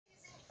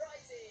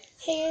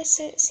Hey,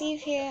 so it's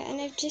Eve here,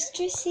 and I've just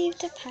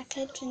received a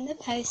package in the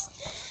post,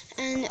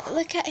 and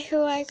look at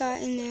who I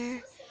got in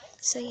there.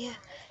 So yeah,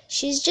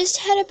 she's just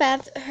had a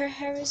bath. Her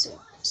hair is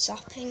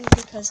sopping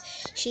because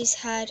she's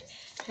had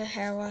her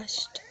hair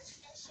washed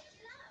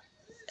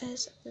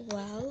as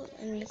well,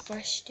 and we've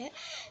washed it.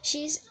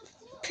 She's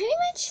pretty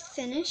much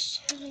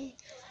finished having,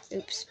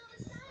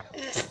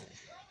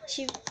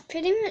 she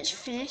pretty much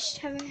finished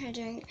having her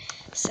drink,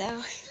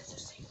 so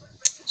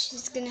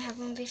she's gonna have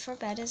one before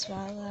bed as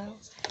well though.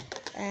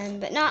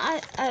 But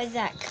not out of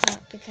that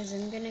cup because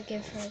I'm gonna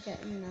give her a bit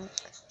of milk.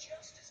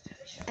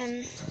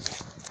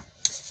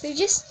 We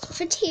just,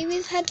 for tea,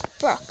 we've had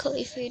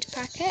broccoli food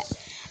packet,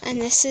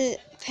 and this is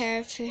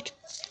pear food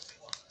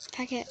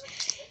packet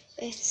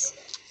is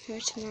for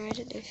tomorrow. I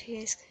don't know if you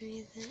guys can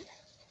read that.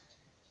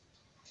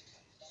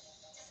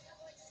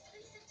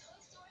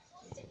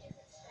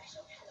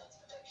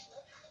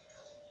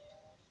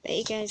 But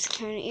you guys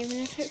can't, even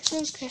if it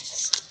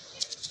focus.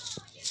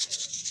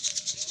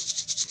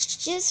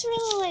 Just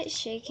really like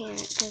shaking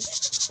it because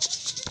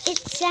it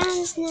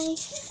sounds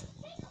nice.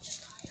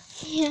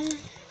 Yeah,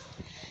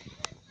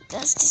 it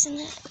does, doesn't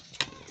it?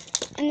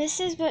 And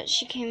this is what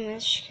she came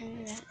with. She came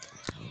with that.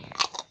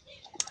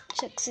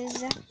 Chuck's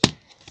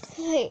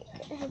like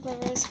her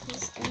brother's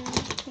was gonna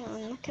come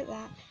on, look at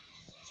that.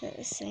 Is that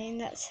the same?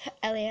 That's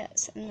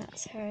Elliot's and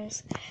that's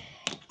hers.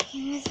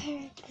 Came with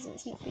her because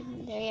it's not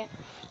even there yet.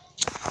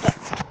 But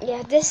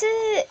yeah, this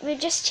is, we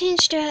just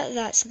changed her out of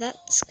that, so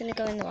that's gonna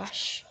go in the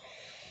wash.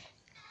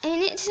 I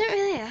mean, it doesn't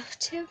really have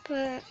to,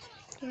 but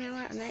you know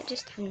what, I might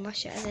just hand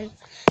wash it and then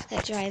let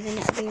it dry, then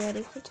it'll be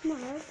ready for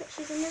tomorrow. But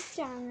she's in her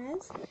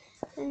pajamas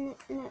and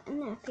a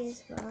nappy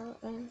as well.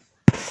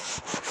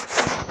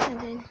 And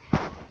then,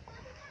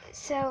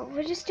 so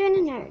we're just doing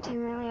a note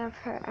team really of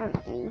her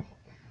me.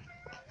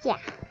 Yeah.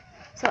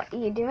 So what are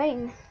you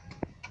doing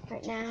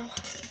right now?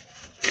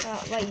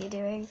 What are you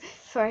doing?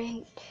 Before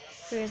I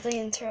rudely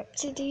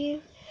interrupted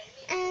you.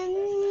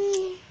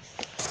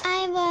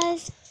 I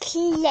was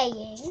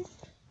playing.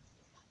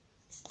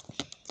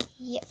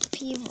 Yep,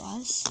 he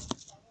was.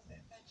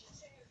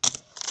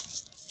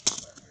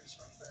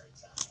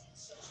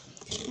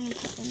 I'm gonna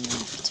put them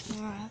there for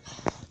tomorrow.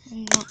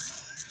 And that,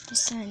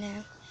 just so I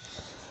know.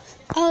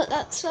 Oh,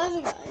 that's what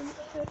I've gotten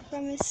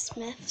from Miss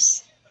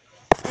Smith's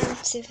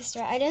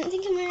Superstore. I don't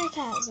think America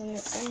has them.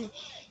 It's in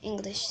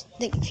English. I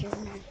think if you're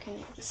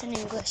American, it's an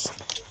English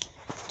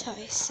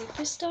toy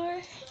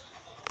superstore.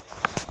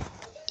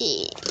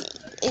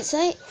 It's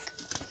like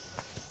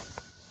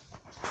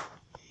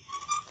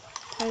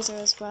Toys R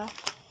Us as well.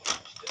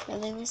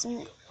 Really,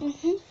 wasn't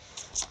it?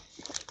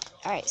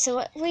 Alright, so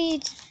what were you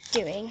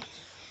doing?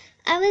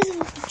 I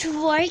was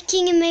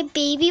working in my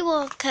baby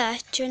walker,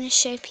 trying to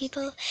show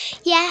people.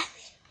 Yeah.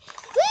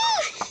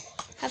 Woo!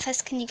 How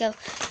fast can you go?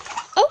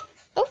 Oh,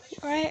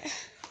 alright.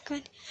 Come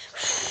on.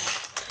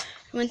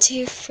 1,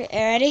 2, 3,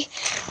 ready?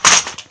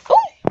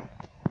 Oh!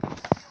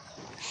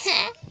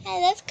 I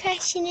love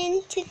crashing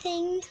into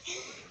things.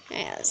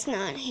 Alright, let's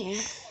not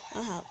here.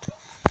 I'll help.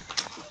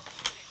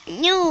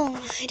 No,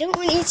 I don't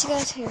want you to go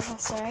too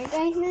fast, alright,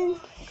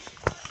 Diamond?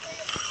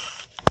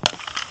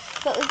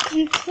 But we've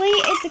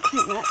completed the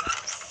cleanup.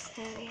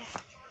 So, yeah.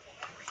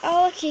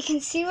 Oh, look, you can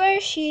see where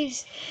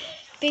she's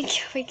big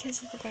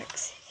because of the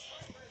bricks.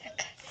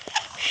 Look.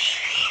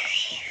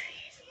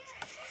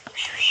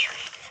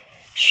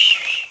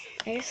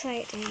 I just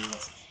like doing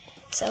this.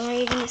 So, where are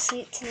you going to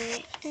sleep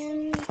tonight?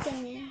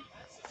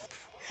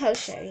 I'll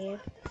show you.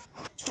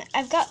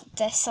 I've got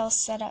this all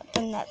set up,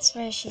 and that's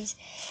where she's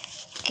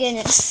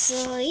gonna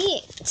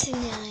sleep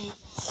tonight.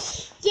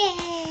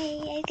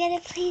 Yay! I've got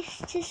a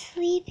place to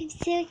sleep. I'm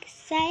so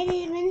excited.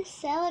 I'm gonna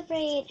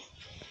celebrate.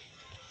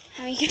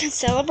 How are you gonna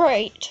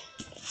celebrate?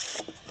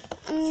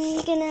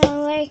 I'm gonna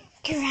work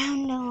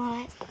around a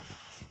lot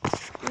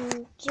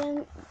and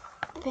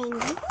jumping.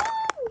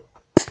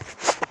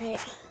 Right.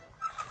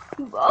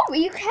 Whoa,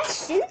 you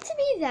crashed into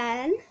me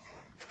then.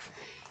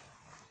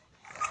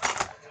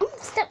 Oh,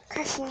 stop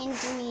crashing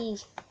into me.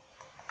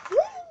 Woo!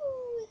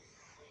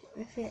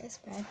 My feet is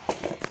bad.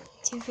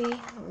 2, 3.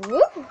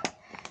 Woo!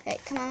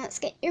 Right, come on, let's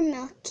get your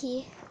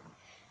milky.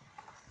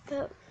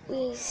 But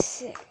we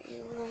sit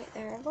you right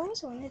there. I've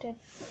always wanted a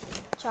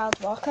child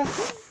walker.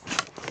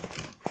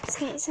 Let's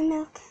get you some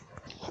milk.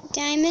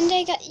 Diamond,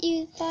 I got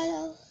you a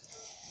bottle.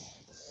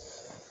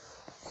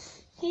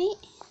 Right?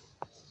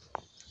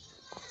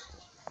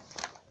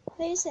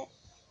 Where is it?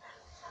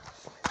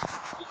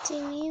 What do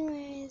you mean,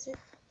 where is it?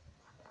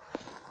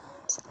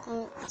 I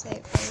won't say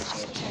it for you,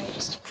 sorry,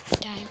 just took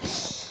time.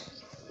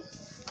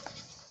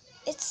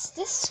 It's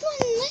this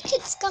one, look,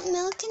 it's got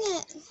milk in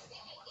it.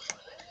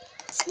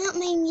 It's not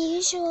my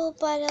usual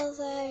bottle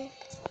though.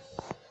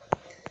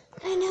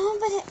 I know,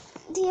 but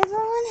the other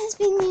one has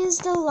been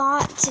used a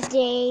lot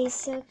today,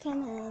 so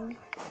come on.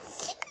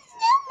 It's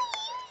not my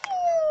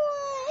usual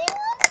one. I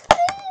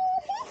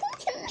want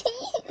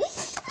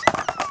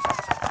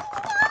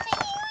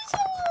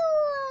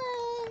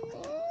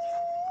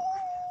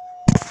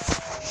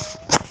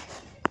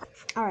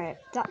the Alright,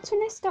 that's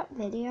when I stopped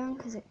videoing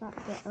because it got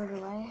a bit out of the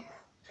way.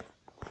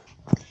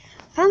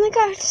 finally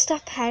got her to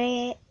stop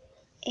petting,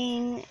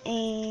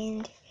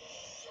 and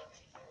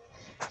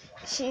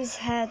she's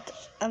had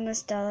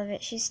almost all of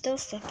it. She's still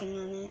sucking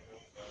on it,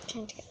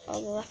 trying to get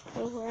all the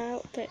leftover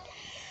out, but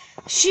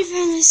she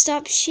finally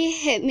stopped. She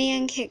hit me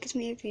and kicked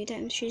me a few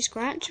times. She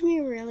scratched me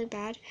really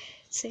bad,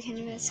 so kind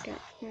of got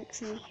scratch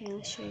marks on here.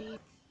 I'll show you.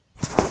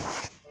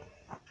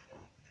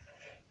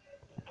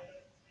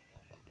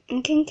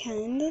 You can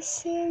kind of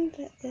see them,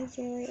 but there's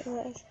like a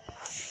lot of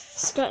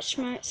scratch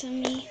marks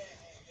on me.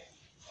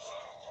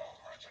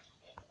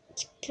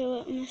 Let's pull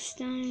up my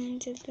stone and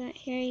did that.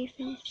 Here, you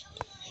finished?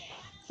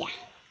 Yeah.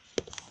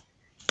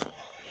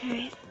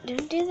 Alright,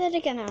 don't do that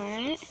again,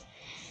 alright?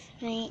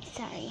 Right,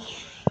 sorry.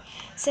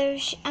 So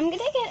I'm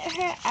gonna get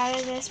her out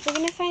of this. We're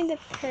gonna find the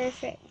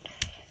perfect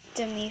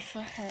dummy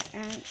for her,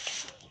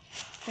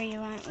 for you,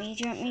 aren't we?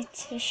 Do you want me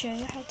to show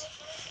you how to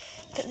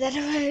put that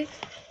away?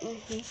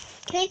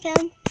 Can I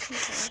film?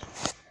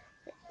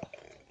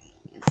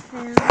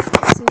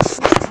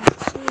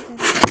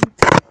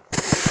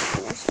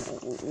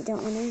 You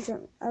don't want to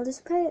jump. I'll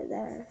just put it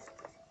there.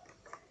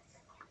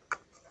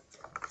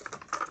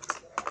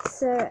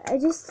 So I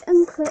just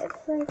unclip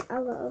like a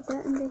little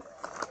bit, and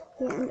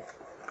then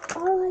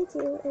all I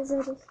do is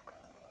I just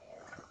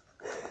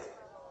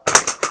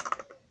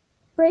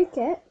break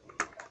it.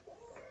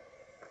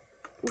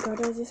 Oh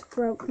God, I just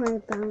broke my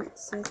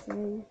bouncer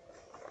thing.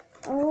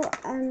 Oh,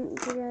 you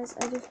guys,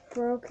 I just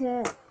broke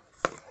it.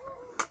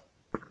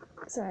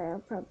 Sorry, I'll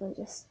probably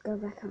just go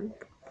back on.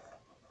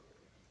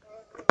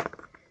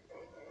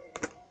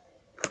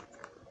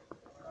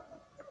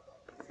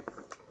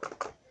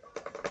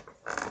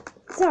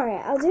 Sorry,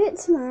 I'll do it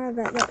tomorrow,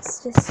 but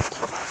let's just...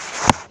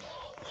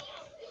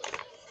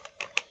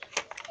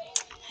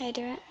 How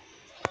do I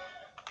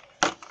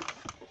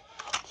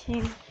do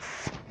it?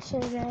 Show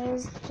you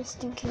guys,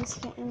 just in case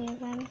you get any of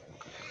them.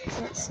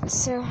 It's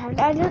so hard.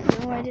 I don't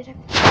know why did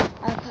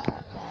I'll put it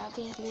up there. I'll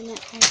be a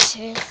minute or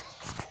two.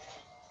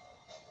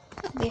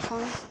 It'll be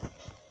fine.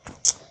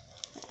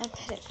 I'll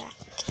put it back.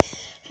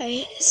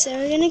 Alright, so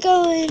we're gonna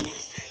go in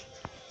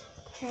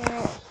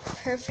her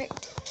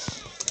perfect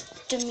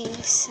dummy.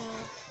 So,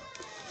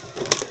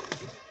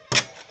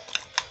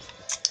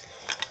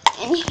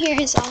 and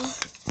here's all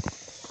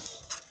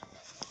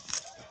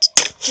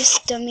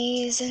just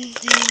dummies and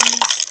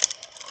things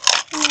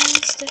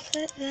and stuff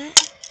like that.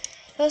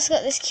 I've also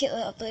got this cute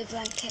little blue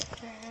blanket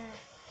for her.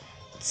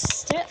 Let's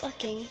start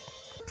looking.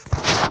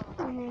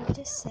 And I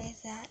just say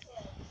that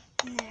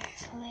in there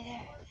for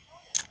later.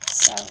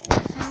 So, I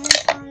finally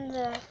found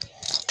the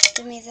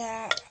dummy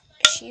that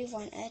she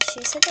wanted.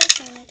 She said that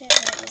she wanted it,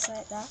 but it was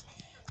like that.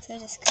 So I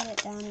just cut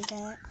it down a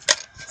bit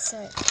so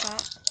it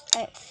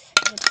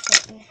would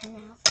fit in her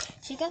mouth.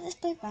 She got this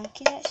blue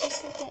blanket that she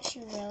said that she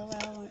really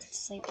wants to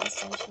sleep with,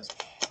 so she's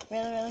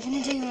really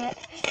gonna do it.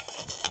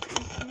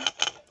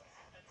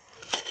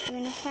 I'm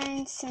gonna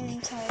find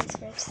some toys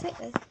for her to sleep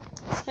with.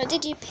 What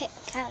did you pick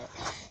out?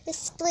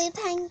 This blue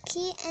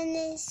blanket and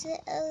this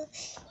little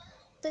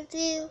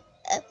blue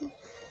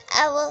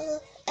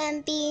owl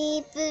and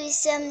bee boo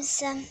some.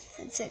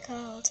 What's it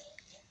called?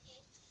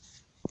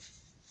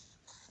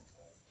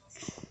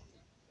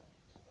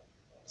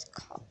 It's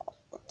called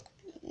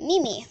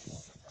Mimi.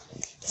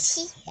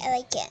 See, I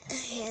like it.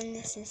 And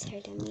this is her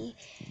dummy,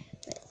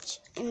 which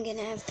I'm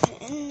gonna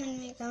put in when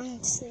we're going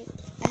to sleep.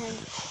 And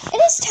it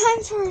is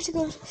time for her to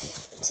go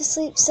to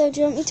sleep. So do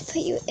you want me to put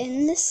you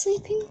in the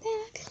sleeping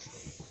bag,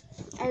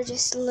 or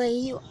just lay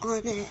you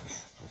on it?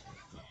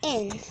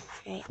 In.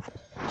 Right.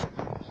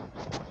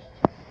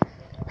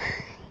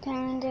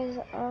 Diamond is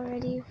all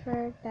ready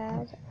for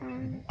bed.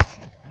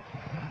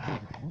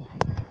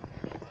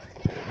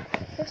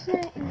 First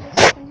night I'm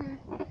just gonna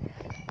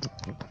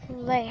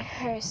lay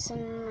her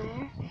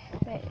somewhere,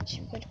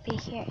 which would be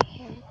here.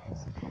 Here it is.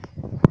 There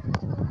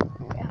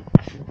we go.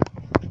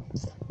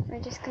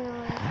 We're just gonna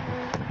lay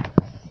her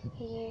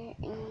here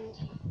and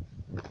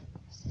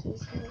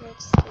she's gonna go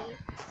to sleep.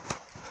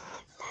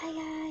 Bye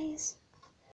guys.